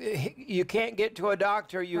get to a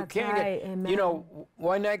doctor, you That's can't right, get, amen.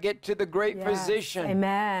 why not get to the great Yes, physician?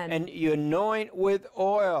 amen. And you anoint with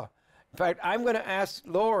oil. In fact, I'm going to ask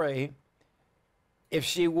Lori if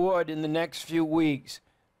she would in the next few weeks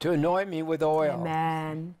to anoint me with oil.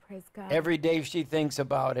 Amen. Praise God. Every day she thinks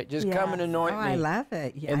about it. Just come and Yes. anoint Oh, me I love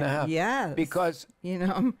it. Yeah. in the house. Yes. Because you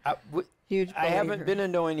know, huge I haven't believer. been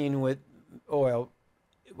anointing with oil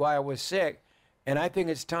while I was sick. And I think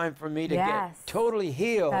it's time for me to Yes. get totally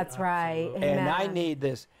healed. That's right. Amen. And I need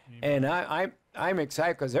this. And I'm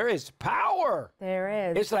excited because there is power. There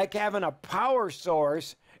is. It's like having a power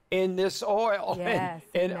source in this oil. Yes,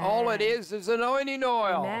 and all it amen. is anointing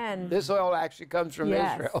oil. Amen. This oil actually comes from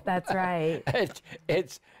Yes, Israel. that's right.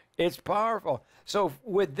 It's powerful. So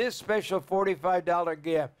with this special $45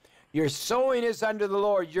 gift, your sowing is unto the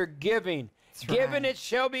Lord. You're giving. Given it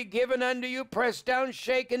shall be given unto you, pressed down,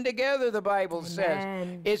 shaken together, the Bible says.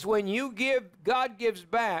 Amen. It's when you give, God gives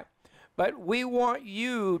back. But we want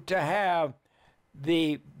you to have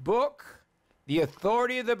the book, The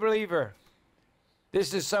Authority of the Believer.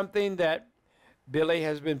 This is something that Billye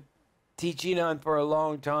has been teaching on for a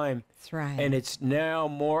long time. That's right. And it's now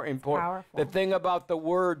more important. powerful. The thing about the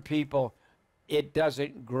word, people, it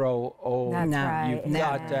doesn't grow old. That's No, right. You've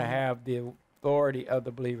got to Amen. have the authority of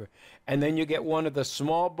the believer. And then you get one of the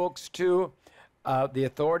small books, too, The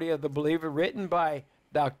Authority of the Believer, written by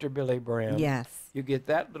Dr. Billye Brim. Yes. You get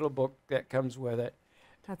that little book that comes with it.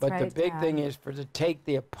 That's But right, the big Dad. thing is to take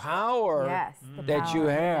the power Yes, the that you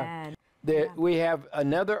power. have. Amen. We have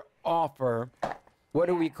another offer. What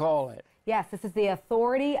do we call it? Yes, this is the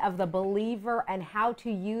Authority of the Believer and how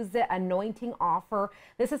to use it anointing offer.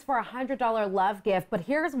 This is for a $100 love gift, but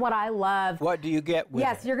here's what I love. What do you get with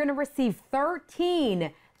Yes, it? you're going to receive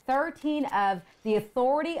 13 13 of the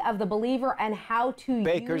authority of the believer and how to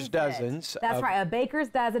Baker's use dozens. it. That's right, a baker's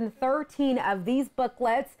dozen, 13 of these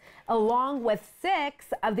booklets, along with 6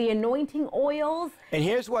 of the anointing oils. And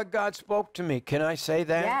here's what God spoke to me. Can I say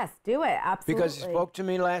that? Yes, do it, absolutely. Because he spoke to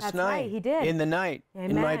me last night. Right, he did. In the night,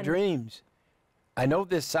 Amen. in my dreams. I know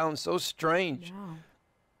this sounds so strange, No.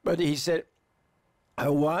 but he said, I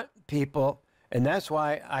want people, and that's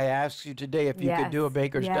why I asked you today if you could do a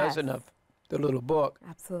baker's dozen of the little book.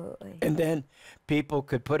 Absolutely. And then people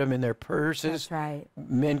could put them in their purses. That's right.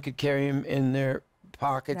 Men could carry them in their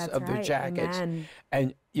pockets of their jackets. Amen.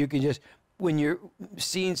 And you can just, when you're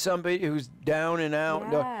seeing somebody who's down and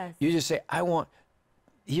out, you just say,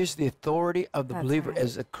 here's the authority of the believer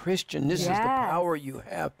as a Christian. This is the power you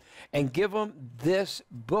have. And give them this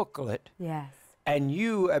booklet. Yes. And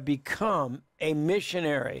you have become a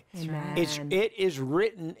missionary. Amen. It is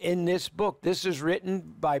written in this book. This is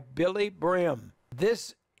written by Billye Brim.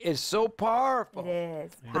 This is so powerful. It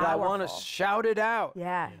is powerful. That I want to shout it out.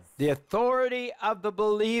 Yes. The authority of the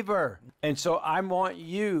believer. And so I want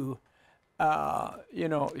you,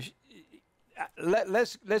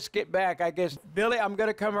 let's get back, I guess. Billye, I'm going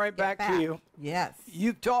to come right back to you. Yes.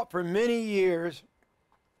 You've taught for many years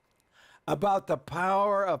about the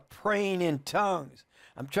power of praying in tongues.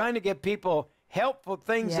 I'm trying to give people helpful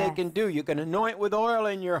things they can do. You can anoint with oil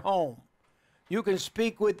in your home. You can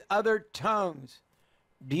speak with other tongues.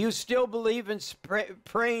 Do you still believe in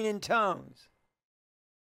praying in tongues?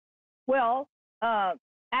 Well,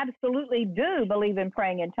 absolutely do believe in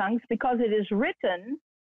praying in tongues, because it is written,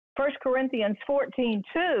 1 Corinthians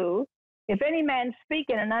 14:2, if any man speak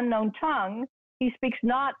in an unknown tongue, he speaks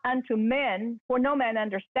not unto men, for no man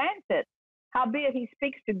understands it. Howbeit he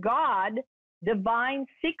speaks to God, divine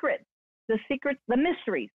secrets, the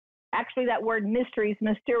mysteries. Actually, that word mysteries,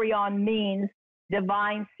 mysterion, means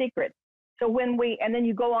divine secrets. So and then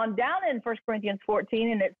you go on down in 1 Corinthians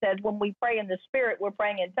 14, and it says, when we pray in the Spirit, we're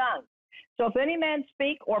praying in tongues. So if any man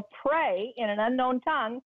speak or pray in an unknown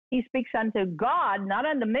tongue, he speaks unto God, not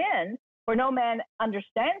unto men, for no man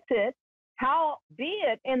understands it.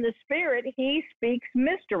 Howbeit in the Spirit he speaks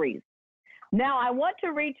mysteries. Now, I want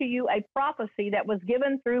to read to you a prophecy that was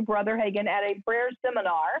given through Brother Hagin at a prayer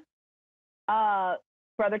seminar.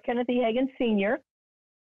 Brother Kenneth E. Hagin Sr.,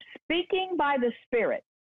 speaking by the Spirit,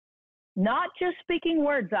 not just speaking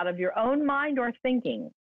words out of your own mind or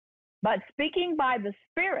thinking, but speaking by the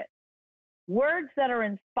Spirit, words that are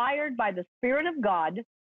inspired by the Spirit of God,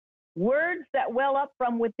 words that well up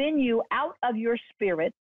from within you out of your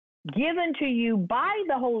spirit, given to you by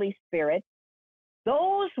the Holy Spirit.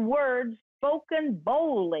 Those words spoken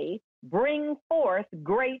boldly bring forth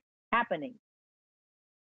great happenings.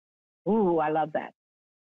 Ooh, I love that.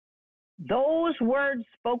 Those words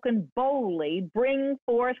spoken boldly bring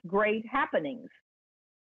forth great happenings.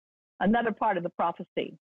 Another part of the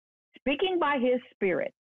prophecy. Speaking by his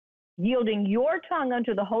Spirit, yielding your tongue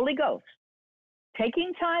unto the Holy Ghost,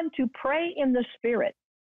 taking time to pray in the Spirit,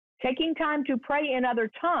 taking time to pray in other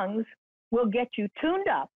tongues will get you tuned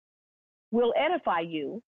up, will edify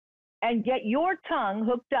you, and get your tongue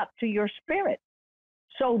hooked up to your spirit.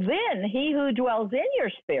 So then he who dwells in your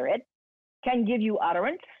spirit can give you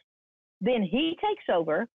utterance. Then he takes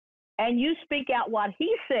over, and you speak out what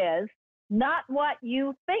he says, not what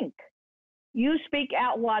you think. You speak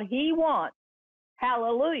out what he wants.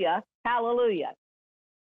 Hallelujah, hallelujah.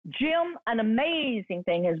 Jim, an amazing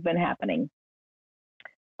thing has been happening.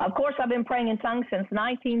 Of course, I've been praying in tongues since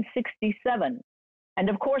 1967. And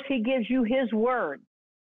of course, he gives you his word.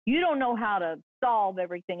 You don't know how to solve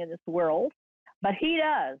everything in this world, but he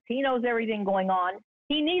does. He knows everything going on.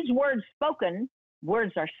 He needs words spoken.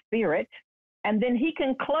 Words are spirit. And then he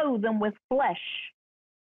can clothe them with flesh.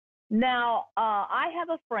 Now, I have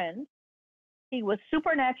a friend. He was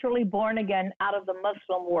supernaturally born again out of the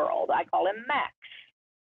Muslim world. I call him Max.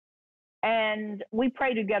 And we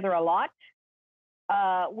pray together a lot.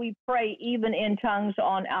 We pray even in tongues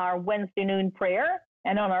on our Wednesday noon prayer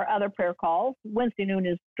and on our other prayer calls. Wednesday noon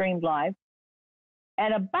is streamed live.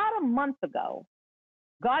 And about a month ago,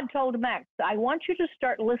 God told Max, I want you to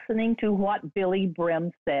start listening to what Billye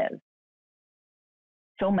Brim says.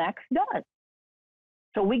 So Max does.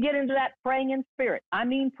 So we get into that praying in spirit. I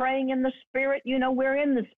mean, praying in the Spirit, you know, we're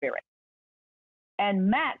in the Spirit. And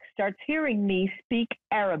Max starts hearing me speak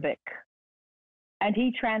Arabic. And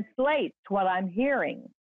he translates what I'm hearing,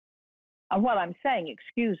 what I'm saying,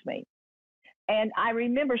 excuse me. And I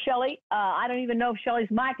remember, Shelli, I don't even know if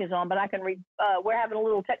Shelli's mic is on, but I can we're having a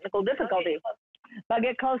little technical difficulty. But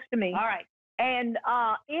get close to me. All right. And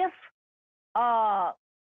if I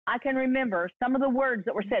can remember some of the words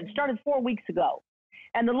that were said, started 4 weeks ago.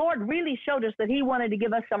 And the Lord really showed us that he wanted to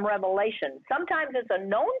give us some revelation. Sometimes it's a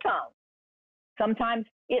known tongue. Sometimes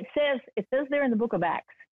it says there in the book of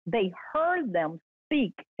Acts, they heard them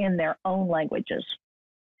speak in their own languages.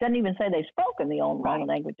 Doesn't even say they spoke in their own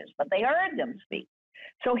languages, but they heard them speak.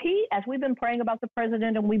 So as we've been praying about the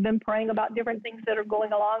president and we've been praying about different things that are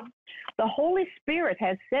going along, the Holy Spirit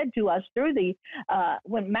has said to us through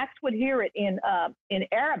when Max would hear it in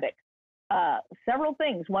Arabic, several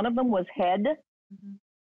things. One of them was head,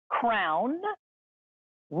 crown,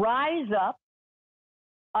 rise up,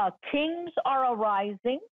 kings are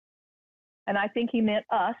arising, and I think he meant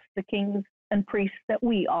us, the kings and priests that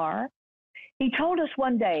we are. He told us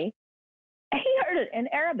one day, he heard it in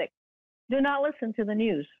Arabic, do not listen to the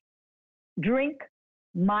news. Drink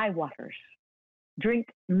my waters. Drink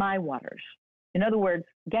my waters. In other words,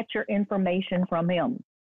 get your information from him.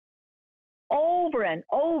 Over and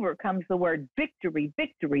over comes the word victory,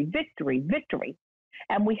 victory, victory, victory.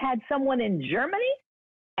 And we had someone in Germany,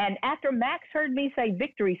 and after Max heard me say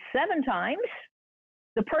victory 7 times,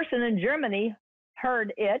 the person in Germany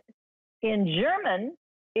heard it. In German,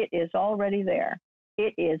 it is already there.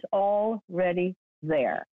 It is already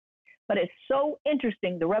there. But it's so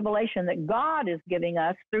interesting, the revelation that God is giving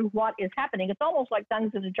us through what is happening. It's almost like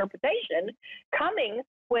tongues and interpretation coming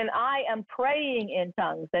when I am praying in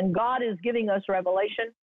tongues and God is giving us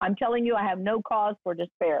revelation. I'm telling you, I have no cause for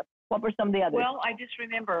despair. What were some of the others? Well, I just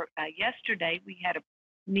remember yesterday we had a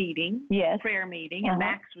meeting, prayer meeting, and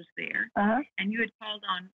Max was there. And you had called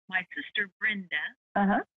on my sister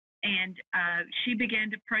Brenda, and she began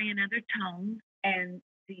to pray in other tongues, and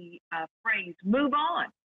the phrase, move on.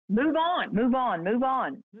 Move on, move on, move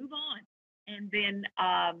on, move on. And then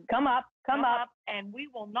come up, and we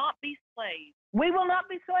will not be slaves. We will not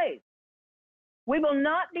be slaves. We will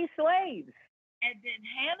not be slaves. And then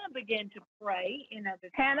Hannah began to pray in other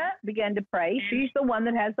tongues. Hannah began to pray. She's the one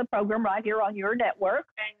that has the program right here on your network.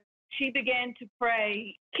 And she began to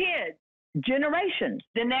pray kids. Generations.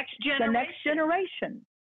 The next generation. The next generation.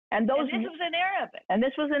 And this was in Arabic. And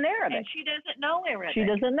this was in Arabic. And she doesn't know Arabic. She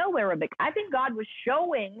doesn't know Arabic. I think God was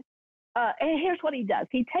showing, and here's what he does.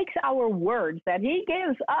 He takes our words that he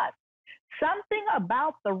gives us. Something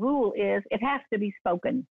about the rule is it has to be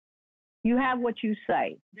spoken. You have what you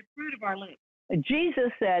say. The fruit of our lips.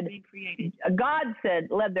 Jesus said, God said,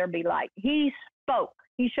 let there be light. He spoke.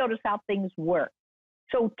 He showed us how things work.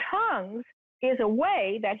 So tongues is a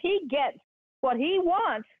way that he gets what he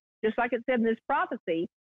wants, just like it said in this prophecy.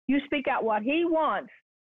 You speak out what he wants,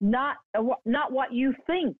 not what you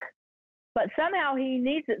think, but somehow he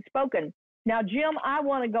needs it spoken. Now, Jim, I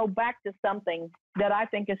want to go back to something that I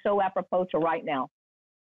think is so apropos to right now.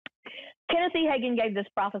 Kenneth E. Hagin gave this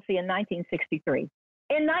prophecy in 1963.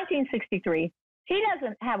 In 1963, he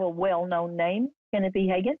doesn't have a well-known name, Kenneth E.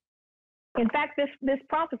 Hagin. In fact, this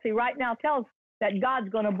prophecy right now tells that God's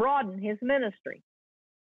going to broaden his ministry.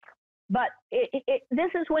 But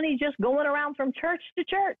this is when he's just going around from church to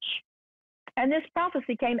church. And this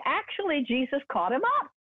prophecy came. Actually, Jesus caught him up.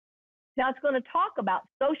 Now, it's going to talk about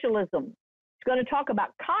socialism. It's going to talk about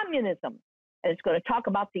communism. And it's going to talk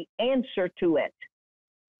about the answer to it.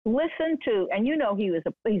 Listen to, and you know he's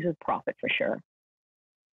a prophet for sure.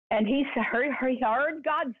 And he heard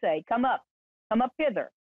God say, come up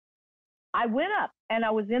hither. I went up, and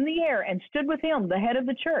I was in the air and stood with him, the head of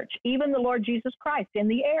the church, even the Lord Jesus Christ, in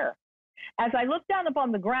the air. As I looked down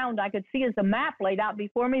upon the ground, I could see as a map laid out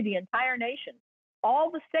before me the entire nation,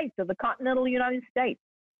 all the states of the continental United States.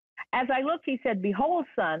 As I looked, he said, behold,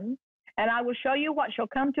 son, and I will show you what shall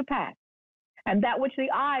come to pass, and that which the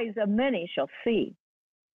eyes of many shall see.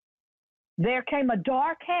 There came a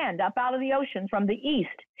dark hand up out of the ocean from the east,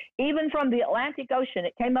 even from the Atlantic Ocean.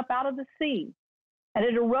 It came up out of the sea, and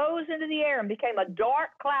it arose into the air and became a dark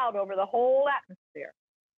cloud over the whole atmosphere.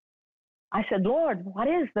 I said, Lord, what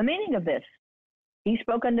is the meaning of this? He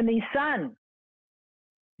spoke unto me, son,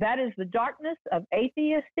 that is the darkness of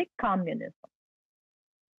atheistic communism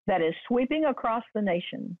that is sweeping across the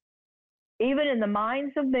nation, even in the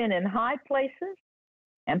minds of men in high places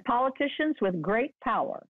and politicians with great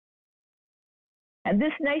power. And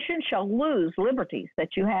this nation shall lose liberties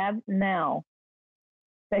that you have now.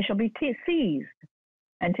 They shall be seized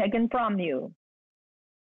and taken from you.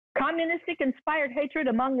 Communistic-inspired hatred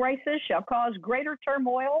among races shall cause greater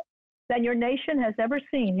turmoil than your nation has ever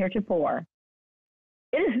seen heretofore.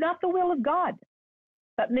 It is not the will of God,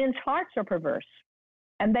 but men's hearts are perverse,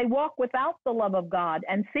 and they walk without the love of God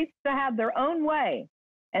and seek to have their own way,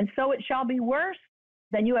 and so it shall be worse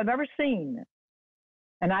than you have ever seen.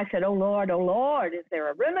 And I said, oh, Lord, is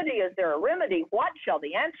there a remedy? Is there a remedy? What shall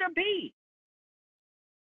the answer be?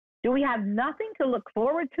 Do we have nothing to look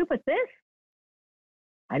forward to but this?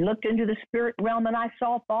 I looked into the spirit realm and I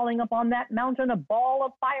saw falling upon that mountain a ball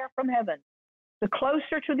of fire from heaven. The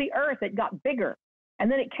closer to the earth, it got bigger. And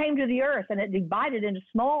then it came to the earth and it divided into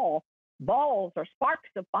small balls or sparks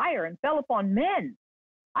of fire and fell upon men.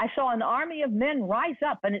 I saw an army of men rise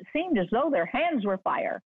up, and it seemed as though their hands were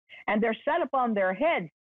fire, and there sat upon their heads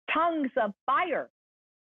tongues of fire.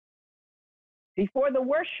 Before the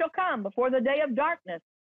worst shall come, before the day of darkness,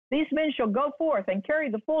 these men shall go forth and carry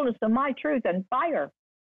the fullness of my truth and fire,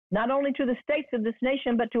 not only to the states of this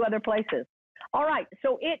nation, but to other places. All right,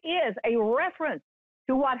 so it is a reference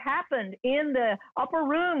to what happened in the upper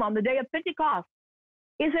room on the day of Pentecost.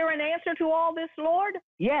 Is there an answer to all this, Lord?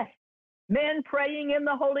 Yes. Men praying in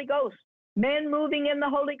the Holy Ghost, men moving in the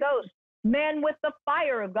Holy Ghost, men with the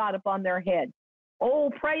fire of God upon their head. Oh,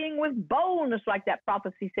 praying with boldness, like that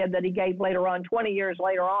prophecy said that he gave later on, 20 years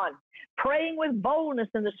later on. Praying with boldness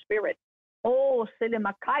in the Spirit. Oh,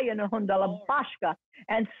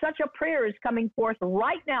 and such a prayer is coming forth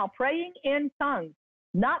right now, praying in tongues.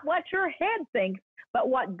 Not what your head thinks, but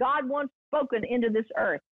what God wants spoken into this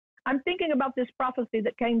earth. I'm thinking about this prophecy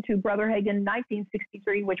that came to Brother Hagin in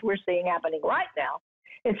 1963, which we're seeing happening right now.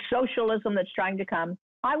 It's socialism that's trying to come.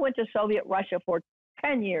 I went to Soviet Russia for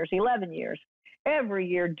 10 years, 11 years, every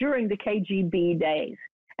year during the KGB days.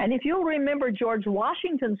 And if you'll remember George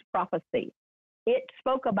Washington's prophecy, it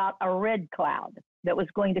spoke about a red cloud that was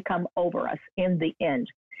going to come over us in the end.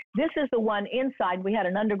 This is the one inside. We had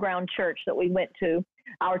an underground church that we went to.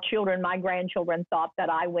 Our children, my grandchildren, thought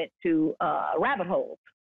that I went to rabbit holes.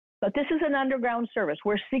 But this is an underground service.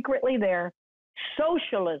 We're secretly there.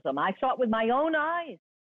 Socialism. I saw it with my own eyes.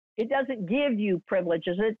 It doesn't give you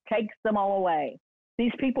privileges. It takes them all away.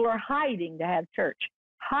 These people are hiding to have church,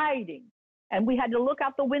 hiding. And we had to look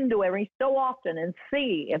out the window every so often and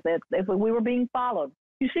see if we were being followed.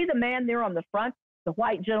 You see the man there on the front, the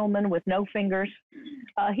white gentleman with no fingers?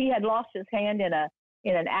 He had lost his hand in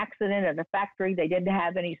an accident at a factory. They didn't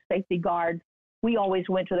have any safety guards. We always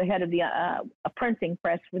went to the head of the a printing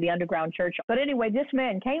press for the underground church. But anyway, this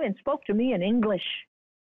man came and spoke to me in English.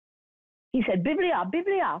 He said, Biblia,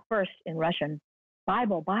 Biblia, first in Russian,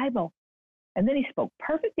 Bible, Bible. And then he spoke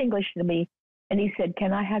perfect English to me, and he said,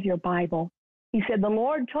 can I have your Bible? He said, the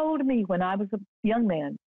Lord told me when I was a young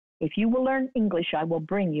man, if you will learn English, I will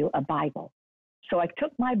bring you a Bible. So I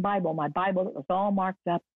took my Bible that was all marked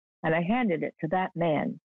up, and I handed it to that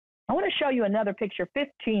man. I want to show you another picture,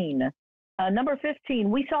 15. Number 15,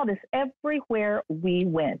 we saw this everywhere we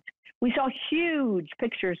went. We saw huge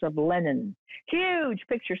pictures of Lenin, huge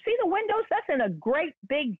pictures. See the windows? That's in a great,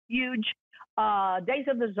 big, huge Days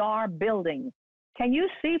of the Tsar building. Can you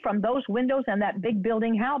see from those windows and that big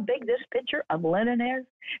building how big this picture of Lenin is?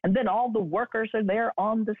 And then all the workers are there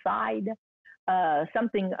on the side.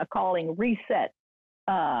 Something calling reset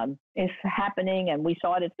is happening, and we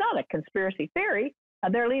saw it. It's not a conspiracy theory.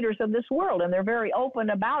 They're leaders of this world, and they're very open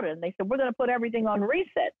about it. And they said, we're going to put everything on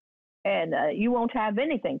reset, and you won't have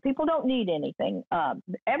anything. People don't need anything.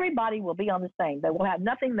 Everybody will be on the same. They will have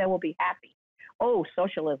nothing. They will be happy. Oh,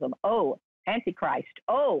 socialism. Oh, Antichrist.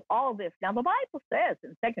 Oh, all this. Now, the Bible says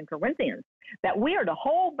in 2 Corinthians that we are to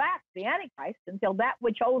hold back the Antichrist until that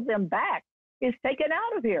which holds them back is taken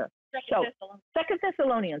out of here. Second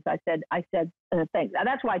Thessalonians, I said, thanks.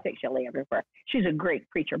 That's why I take Shelli everywhere. She's a great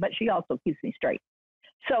preacher, but she also keeps me straight.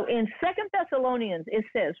 So in 2 Thessalonians, it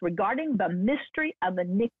says, regarding the mystery of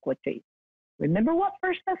iniquity. Remember what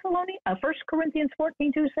 1 Corinthians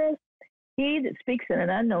 14:2 says? He that speaks in an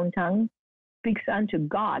unknown tongue speaks unto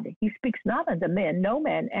God. He speaks not unto men, no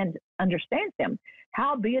man and understands him.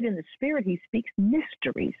 Howbeit in the spirit he speaks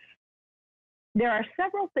mysteries. There are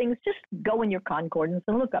several things. Just go in your concordance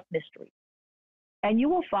and look up mysteries. And you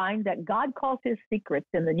will find that God calls his secrets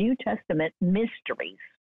in the New Testament mysteries.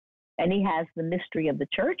 And he has the mystery of the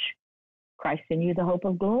church, Christ in you, the hope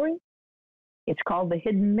of glory. It's called the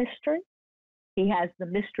hidden mystery. He has the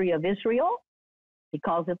mystery of Israel. He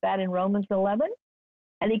calls it that in Romans 11.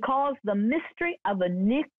 And he calls the mystery of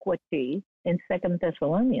iniquity in 2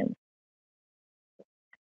 Thessalonians.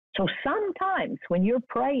 So sometimes when you're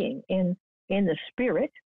praying in the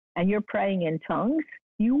Spirit and you're praying in tongues,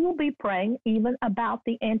 you will be praying even about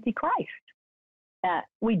the Antichrist.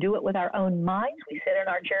 We do it with our own minds. We sit in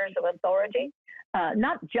our chairs of authority.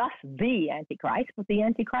 Not just the Antichrist, but the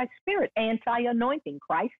Antichrist spirit. Anti-anointing.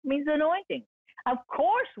 Christ means anointing. Of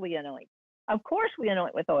course we anoint. Of course we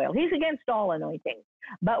anoint with oil. He's against all anointing.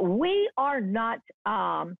 But we are not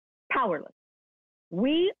powerless.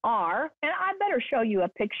 We are, and I better show you a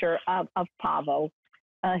picture of Pavel.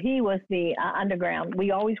 He was the underground.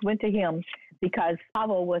 We always went to him because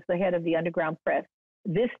Pavel was the head of the underground press.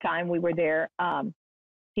 This time we were there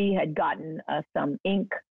he had gotten some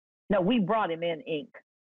ink. No, we brought him in ink.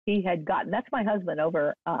 He had gotten, that's my husband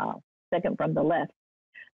over second from the left.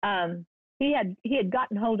 He had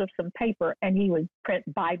gotten hold of some paper, and he would print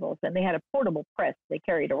Bibles, and they had a portable press they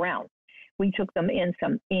carried around. We took them in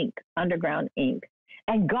some ink, underground ink,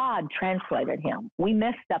 and God translated him. We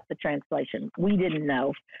messed up the translation. We didn't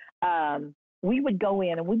know. We would go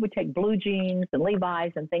in and we would take blue jeans and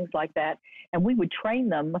Levi's and things like that, and we would train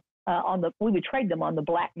them we would trade them on the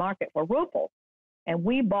black market for ruble. And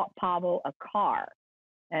we bought Pavel a car.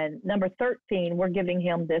 And number 13, we're giving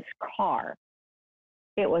him this car.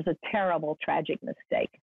 It was a terrible, tragic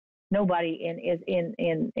mistake. Nobody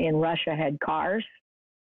in Russia had cars.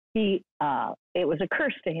 It was a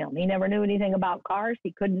curse to him. He never knew anything about cars.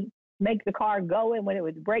 He couldn't make the car go, and when it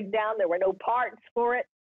would break down, there were no parts for it.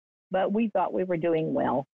 But we thought we were doing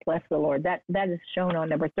well. Bless the Lord. That is shown on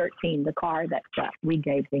number 13, the car that we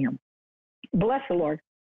gave to him. Bless the Lord.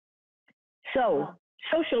 So,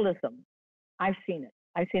 socialism, I've seen it.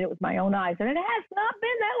 I've seen it with my own eyes, and it has not been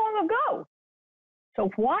that long ago. So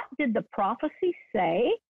what did the prophecy say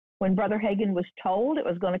when Brother Hagin was told it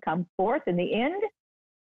was going to come forth in the end?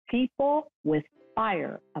 People with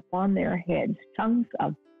fire upon their heads, tongues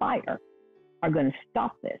of fire, are going to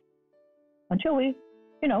stop this until we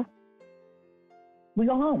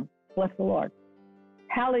go home. Bless the Lord.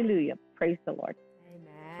 Hallelujah. Praise the Lord.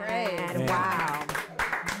 Amen. Praise. Wow.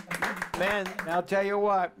 Man, I'll tell you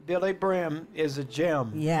what, Billye Brim is a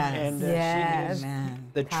gem. Yes. And Yes. she is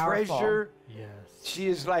Amen. the Powerful. treasure. Yes. She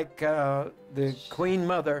is like the Queen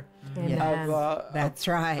Mother Amen. of That's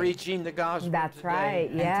right. preaching the gospel. That's today. right.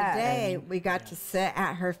 And Yeah. today we got to sit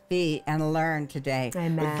at her feet and learn today.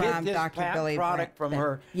 Amen. But get From this Dr. Billye product Brim. from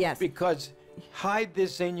her. Yes. Because hide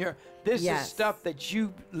this in your. This Yes. is stuff that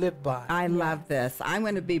you live by. I love this. I'm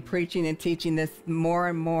going to be preaching and teaching this more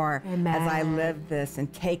and more as I Amen. live this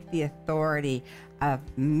and take the authority of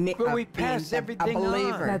me. But of we being pass a everything on.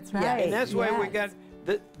 believer. That's right. And that's why we got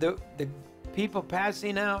Yes. the people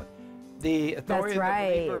passing out the authority That's right.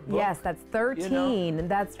 of the believer book. Yes, that's 13.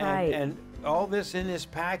 That's right. And all this in this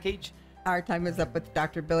package. Our time is up with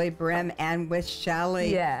Dr. Billye Brim and with Shelli.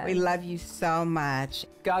 Yes. We love you so much.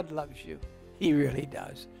 God loves you. He really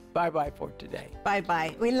does. Bye-bye for today.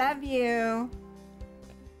 Bye-bye. We love you.